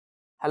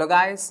Hello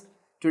guys,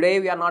 today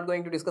we are not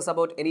going to discuss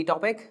about any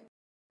topic,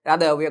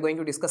 rather we are going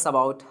to discuss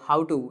about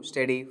how to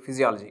study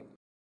physiology,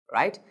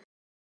 right?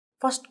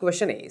 First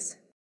question is,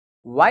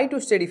 why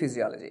to study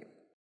physiology?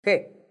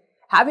 Okay,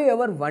 have you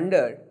ever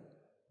wondered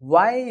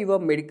why your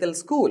medical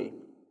school,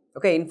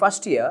 in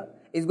first year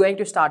is going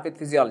to start with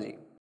physiology?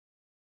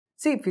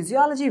 See,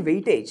 physiology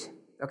weightage,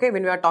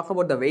 when we are talking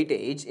about the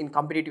weightage in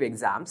competitive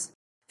exams,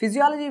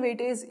 physiology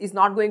weightage is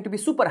not going to be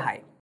super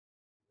high,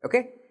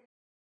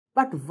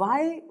 But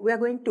why we are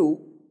going to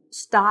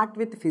start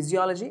with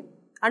physiology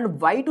and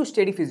why to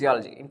study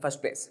physiology in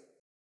first place?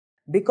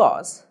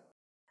 Because,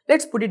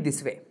 let's put it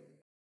this way,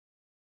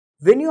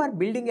 when you are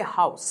building a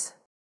house,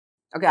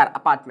 or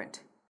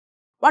apartment,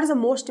 what is the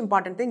most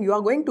important thing? You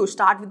are going to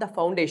start with the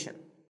foundation.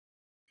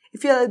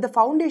 If the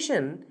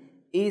foundation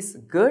is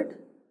good,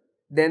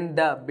 then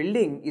the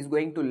building is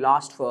going to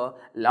last for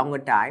longer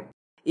time.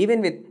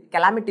 Even with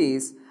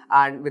calamities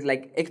and with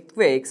like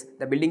earthquakes,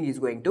 the building is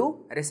going to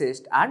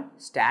resist and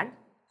stand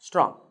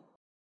strong.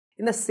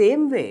 In the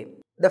same way,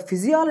 the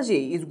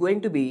physiology is going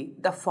to be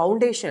the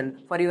foundation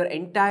for your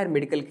entire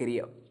medical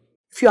career.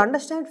 If you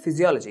understand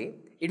physiology,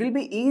 it will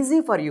be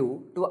easy for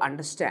you to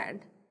understand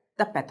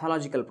the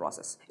pathological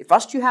process.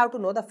 First, you have to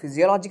know the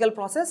physiological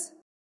process.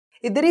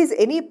 If there is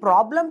any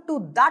problem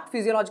to that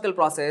physiological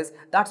process,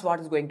 that's what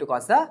is going to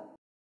cause the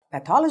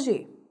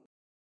pathology.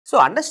 So,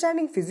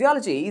 understanding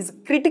physiology is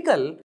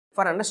critical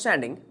for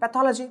understanding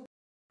pathology.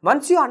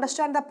 Once you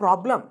understand the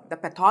problem, the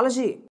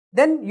pathology,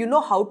 then you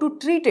know how to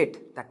treat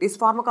it. That is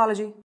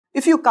pharmacology.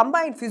 If you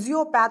combine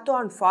physio, patho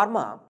and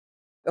pharma,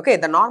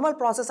 the normal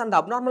process and the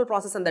abnormal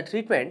process and the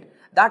treatment,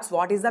 that's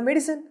what is the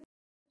medicine,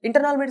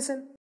 internal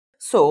medicine.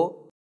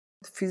 So,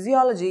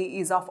 physiology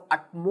is of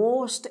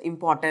utmost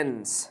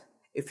importance.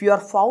 If your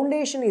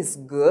foundation is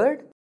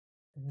good,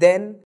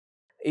 then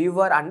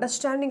your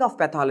understanding of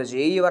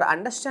pathology, your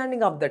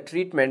understanding of the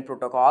treatment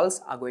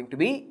protocols are going to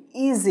be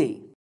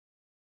easy.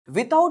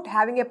 Without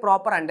having a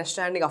proper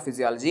understanding of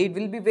physiology, it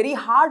will be very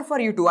hard for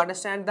you to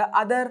understand the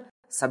other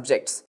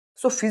subjects.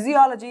 So,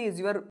 physiology is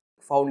your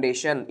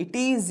foundation, it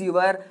is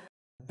your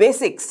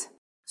basics.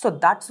 So,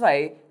 that's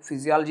why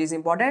physiology is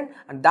important,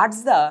 and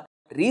that's the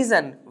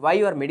reason why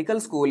your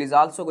medical school is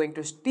also going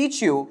to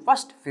teach you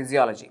first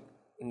physiology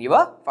in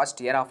your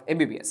first year of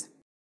MBBS.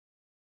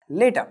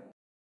 Later,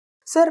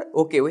 sir,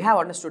 we have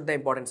understood the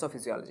importance of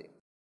physiology.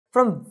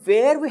 From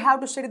where we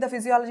have to study the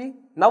physiology?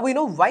 Now we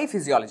know why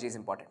physiology is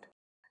important.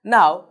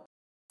 Now,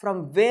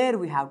 from where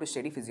we have to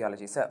study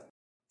physiology, sir?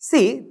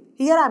 See,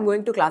 here I am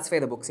going to classify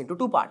the books into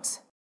two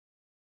parts.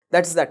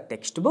 That's the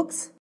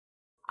textbooks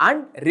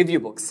and review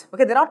books.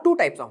 There are two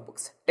types of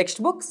books.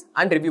 Textbooks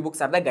and review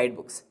books are the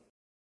guidebooks.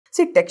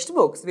 See,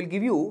 textbooks will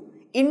give you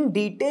in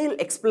detail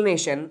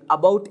explanation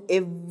about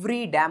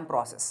every damn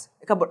process,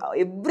 about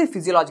every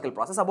physiological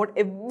process, about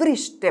every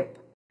step.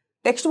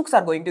 Textbooks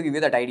are going to give you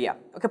that idea.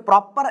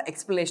 Proper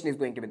explanation is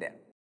going to be there.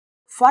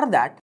 For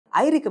that,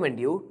 I recommend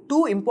you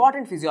two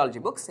important physiology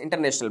books,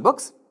 international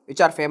books,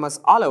 which are famous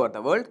all over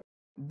the world.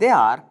 They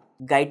are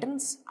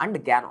Guyton's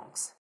and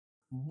Gannon's.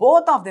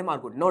 Both of them are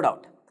good, no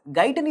doubt.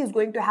 Guyton is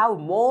going to have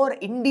more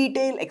in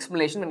detail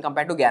explanation when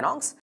compared to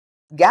Gannon's.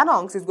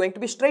 Gannon's is going to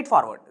be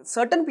straightforward.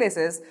 Certain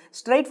places,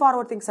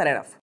 straightforward things are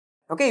enough.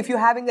 If you're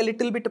having a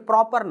little bit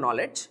proper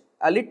knowledge,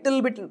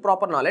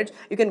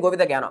 you can go with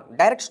the Gannon.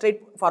 Direct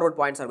straightforward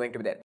points are going to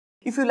be there.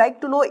 If you like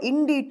to know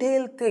in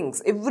detail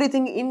things,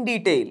 everything in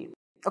detail,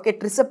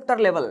 receptor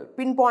level,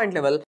 pinpoint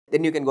level,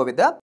 then you can go with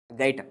the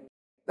Guyton.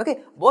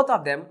 Both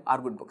of them are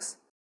good books.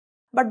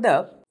 But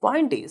the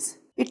point is,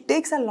 it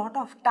takes a lot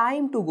of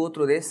time to go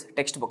through these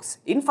textbooks.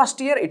 In first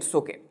year, it's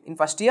okay. In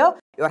first year,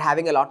 you are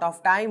having a lot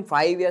of time,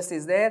 5 years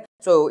is there.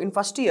 So, in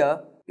first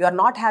year, you are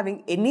not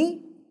having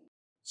any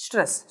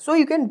stress. So,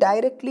 you can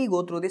directly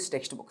go through these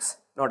textbooks,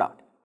 no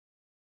doubt.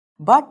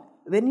 But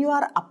when you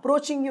are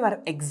approaching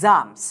your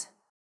exams,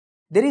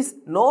 there is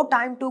no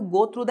time to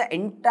go through the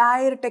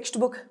entire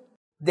textbook.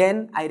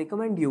 Then I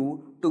recommend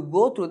you to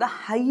go through the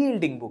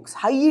high-yielding books,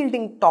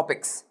 high-yielding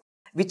topics,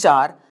 which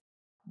are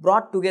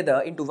brought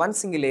together into one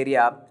single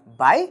area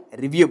by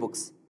review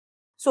books.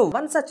 So,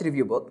 one such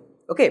review book,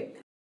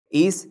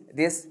 is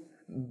this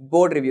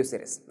board review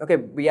series,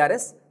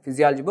 BRS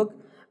Physiology book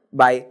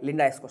by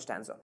Linda S.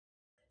 Costanzo.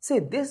 See,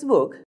 this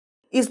book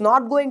is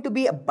not going to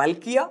be a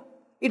bulkier,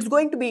 it's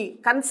going to be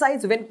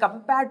concise when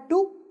compared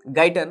to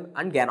Guyton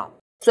and Gannon.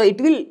 So, it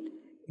will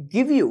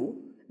give you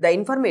the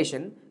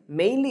information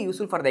mainly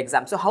useful for the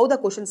exam. So, how the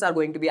questions are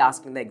going to be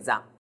asked in the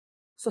exam.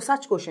 So,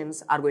 such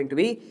questions are going to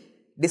be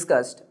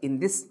discussed in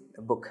this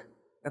book,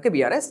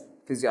 BRS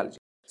Physiology.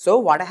 So,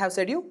 what I have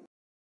said you,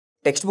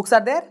 textbooks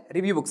are there,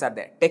 review books are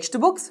there.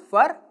 Textbooks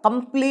for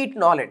complete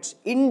knowledge,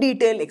 in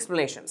detail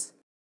explanations.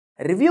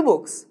 Review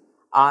books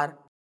are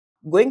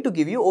going to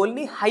give you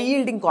only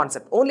high-yielding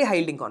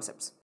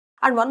concepts.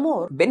 And one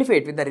more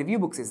benefit with the review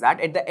books is that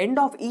at the end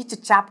of each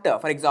chapter,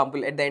 for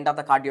example, at the end of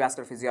the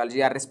cardiovascular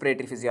physiology or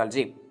respiratory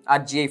physiology or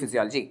GI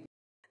physiology,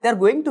 they are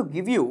going to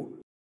give you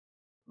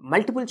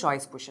multiple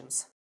choice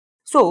questions.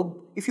 So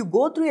if you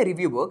go through a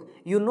review book,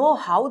 you know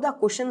how the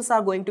questions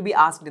are going to be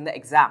asked in the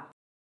exam.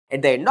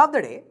 At the end of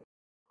the day,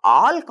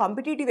 all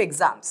competitive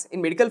exams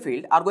in medical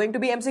field are going to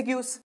be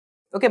MCQs,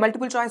 okay,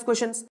 multiple choice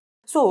questions.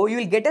 So you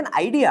will get an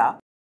idea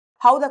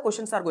how the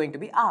questions are going to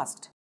be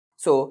asked.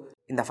 So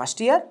in the first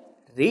year,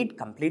 read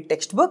complete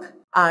textbook,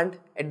 and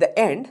at the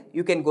end,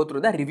 you can go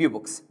through the review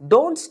books.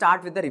 Don't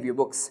start with the review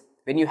books.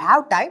 When you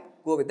have time,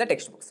 go with the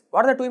textbooks.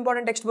 What are the two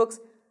important textbooks?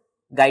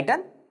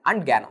 Guyton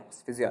and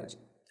Gannon's Physiology.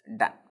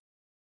 Done.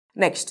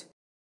 Next,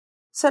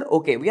 sir,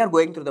 okay, we are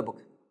going through the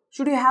book.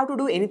 Should you have to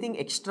do anything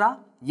extra?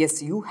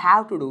 Yes, you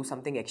have to do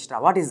something extra.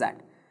 What is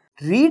that?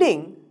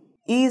 Reading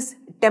is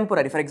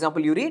temporary. For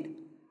example, you read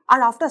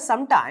and after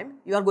some time,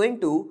 you are going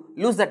to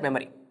lose that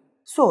memory.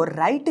 So,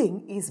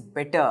 writing is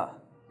better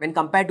when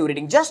compared to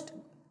reading. Just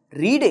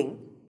reading,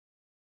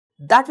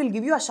 that will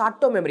give you a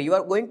short-term memory. You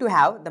are going to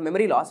have the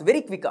memory loss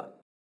very quicker.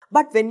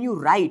 But when you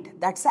write,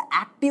 that's an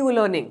active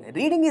learning.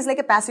 Reading is like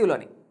a passive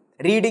learning.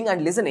 Reading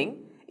and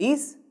listening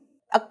is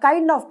a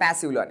kind of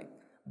passive learning.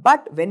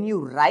 But when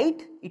you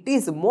write, it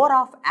is more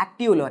of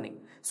active learning.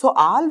 So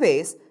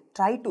always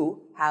try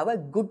to have a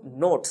good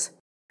notes,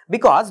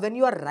 because when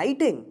you are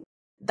writing,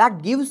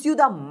 that gives you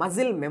the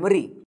muscle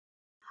memory.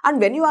 And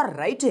when you are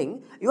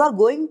writing, you are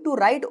going to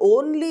write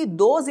only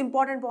those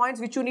important points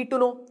which you need to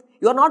know.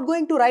 You are not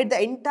going to write the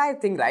entire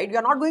thing, right? You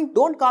are not going,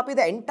 don't copy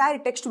the entire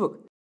textbook.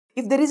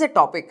 If there is a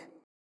topic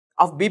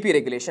of BP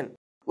regulation,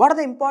 what are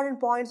the important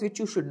points which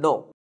you should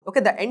know? Okay,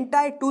 the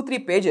entire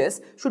 2-3 pages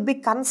should be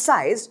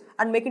concised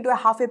and make into a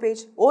half a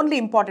page, only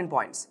important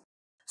points.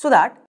 So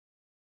that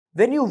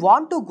when you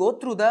want to go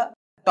through the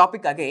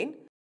topic again,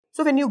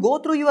 so when you go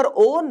through your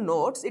own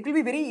notes, it will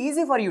be very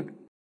easy for you.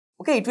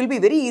 Okay, it will be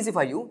very easy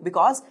for you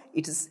because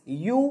it is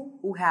you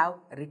who have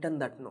written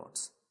that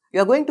notes.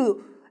 You are going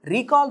to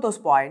recall those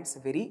points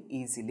very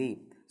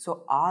easily.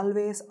 So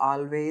always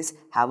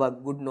have a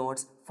good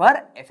notes for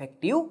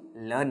effective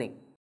learning.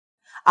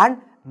 And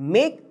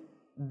make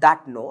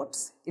that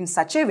notes in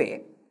such a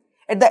way,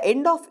 at the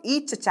end of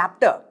each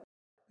chapter,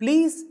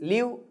 please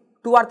leave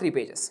 2 or 3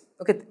 pages,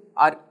 okay,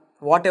 or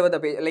whatever the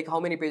page, like how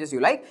many pages you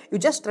like, you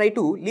just try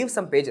to leave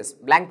some pages,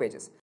 blank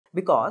pages,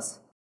 because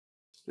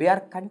we are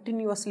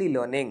continuously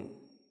learning,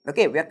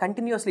 okay, we are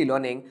continuously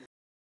learning.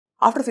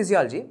 After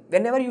physiology,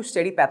 whenever you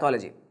study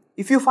pathology,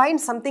 if you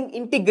find something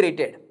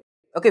integrated,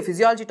 okay,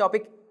 physiology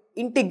topic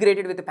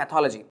integrated with the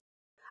pathology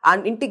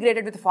and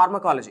integrated with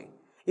pharmacology,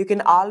 you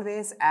can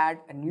always add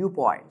new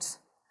points.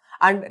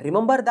 And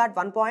remember that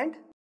one point,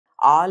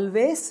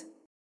 always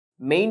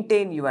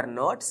maintain your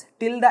notes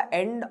till the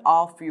end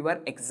of your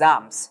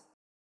exams.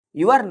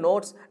 Your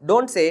notes,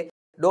 don't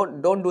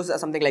do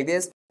something like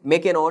this,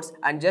 make a notes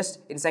and just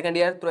in second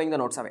year throwing the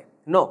notes away.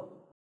 No,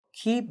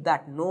 keep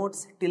that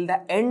notes till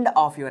the end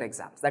of your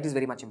exams. That is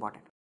very much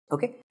important.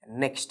 Okay,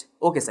 next.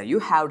 Okay, sir, you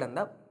have done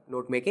the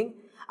note making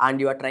and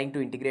you are trying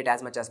to integrate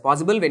as much as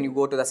possible. When you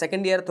go to the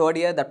second year, third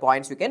year, the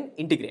points you can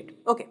integrate.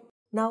 Okay,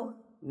 now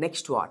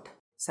next what?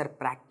 Sir,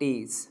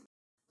 practice.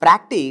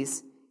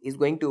 Practice is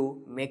going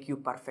to make you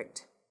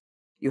perfect.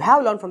 You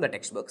have learned from the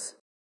textbooks,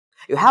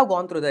 you have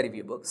gone through the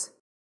review books,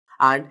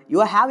 and you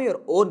have your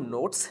own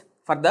notes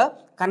for the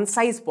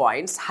concise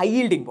points, high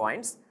yielding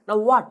points. Now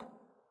what?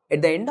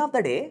 At the end of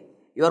the day,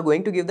 you are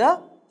going to give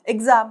the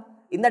exam.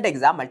 In that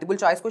exam, multiple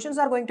choice questions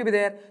are going to be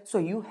there. So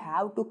you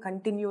have to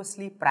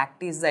continuously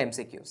practice the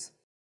MCQs.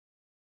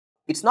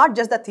 It's not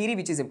just the theory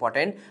which is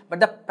important,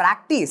 but the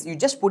practice, you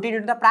just put it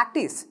into the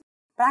practice.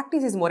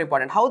 Practice is more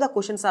important, how the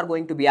questions are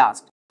going to be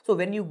asked. So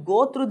when you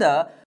go through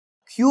the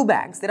Q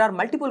banks, there are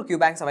multiple Q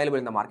banks available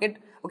in the market.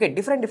 Okay,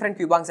 different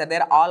Q banks are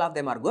there, all of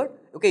them are good.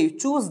 Okay, you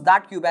choose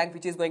that Q bank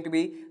which is going to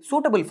be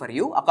suitable for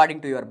you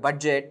according to your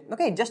budget.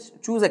 Okay,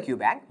 just choose a Q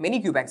bank, many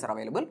Q banks are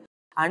available,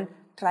 and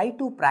try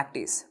to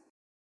practice.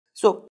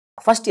 So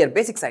first year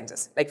basic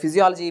sciences like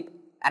physiology,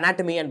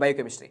 anatomy and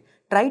biochemistry,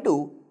 try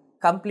to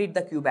complete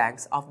the Q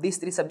banks of these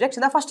 3 subjects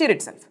in the first year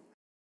itself.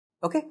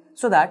 Okay,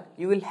 so that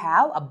you will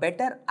have a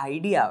better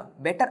idea,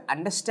 better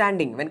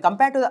understanding when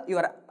compared to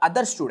your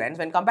other students,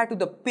 when compared to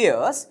the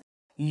peers,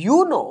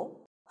 you know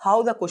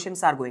how the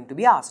questions are going to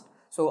be asked.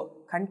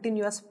 So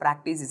continuous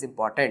practice is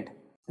important.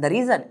 The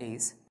reason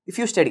is, if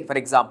you study, for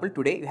example,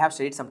 today you have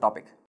studied some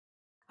topic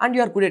and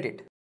you are good at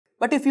it.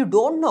 But if you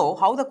don't know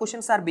how the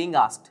questions are being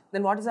asked,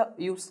 then what is the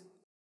use?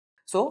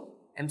 So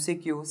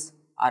MCQs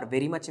are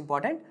very much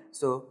important.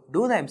 So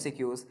do the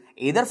MCQs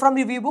either from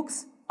review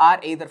books or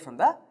either from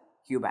the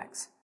Q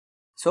banks.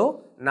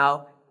 So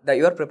now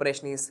your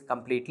preparation is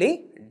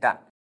completely done.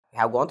 You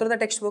have gone through the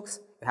textbooks,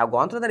 you have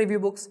gone through the review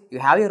books, you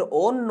have your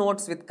own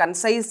notes with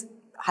concise,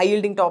 high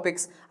yielding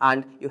topics,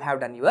 and you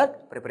have done your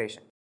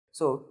preparation.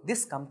 So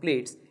this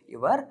completes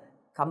your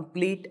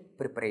complete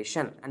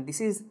preparation, and this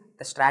is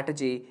the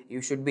strategy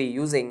you should be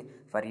using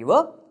for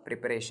your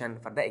preparation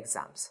for the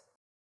exams.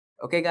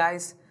 Okay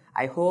guys,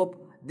 I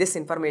hope this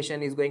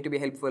information is going to be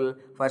helpful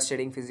for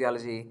studying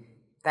physiology.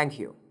 Thank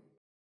you.